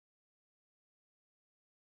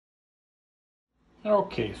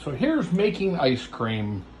Okay, so here's making ice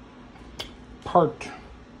cream part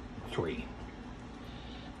 3.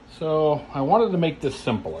 So I wanted to make this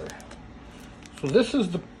simpler. So this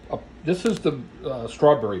is the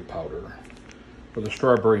strawberry powder for the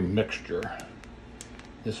strawberry mixture.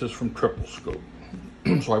 This is from Triple Scoop.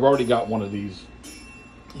 So I've already got one of these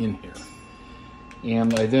in here.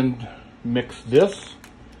 And I then mix this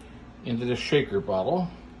into this shaker bottle.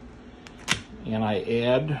 And I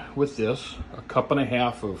add with this a cup and a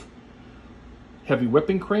half of heavy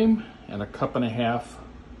whipping cream and a cup and a half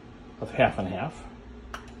of half and half.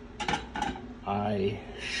 I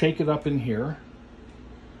shake it up in here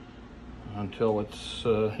until it's,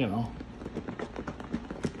 not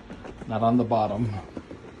on the bottom.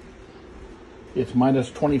 It's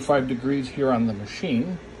minus 25 degrees here on the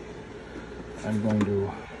machine. I'm going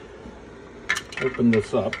to open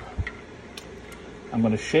this up. I'm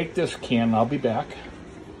going to shake this can. I'll be back.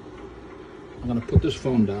 I'm going to put this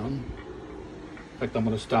phone down. In fact, I'm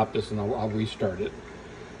going to stop this and I'll restart it.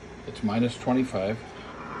 It's minus 25.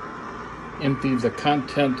 Empty the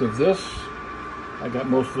content of this. I got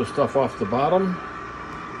most of the stuff off the bottom.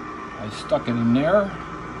 I stuck it in there.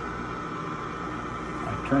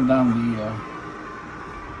 I turned down the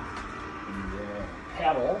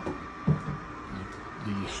paddle,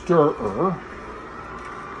 the stirrer.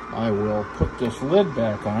 I will put this lid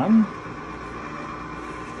back on.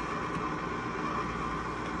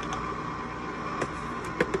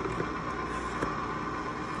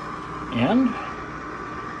 And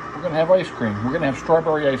we're going to have ice cream. We're going to have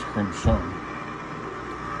strawberry ice cream soon.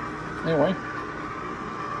 Anyway,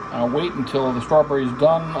 I'll wait until the strawberry is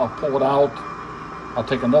done. I'll pull it out. I'll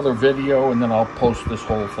take another video and then I'll post this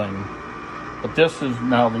whole thing. But this is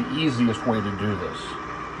now the easiest way to do this.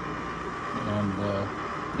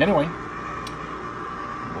 And anyway,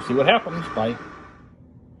 we'll see what happens. Bye.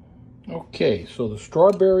 Okay, so the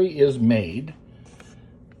strawberry is made.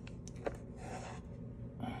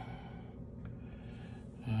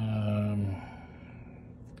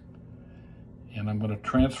 And I'm going to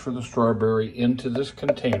transfer the strawberry into this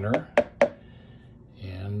container.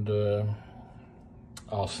 And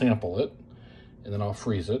I'll sample it. And then I'll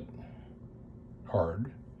freeze it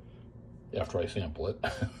hard after I sample it.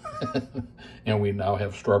 And we now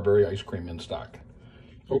have strawberry ice cream in stock.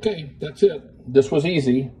 Okay, that's it. This was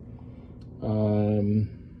easy.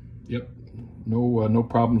 Yep, no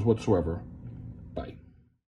problems whatsoever.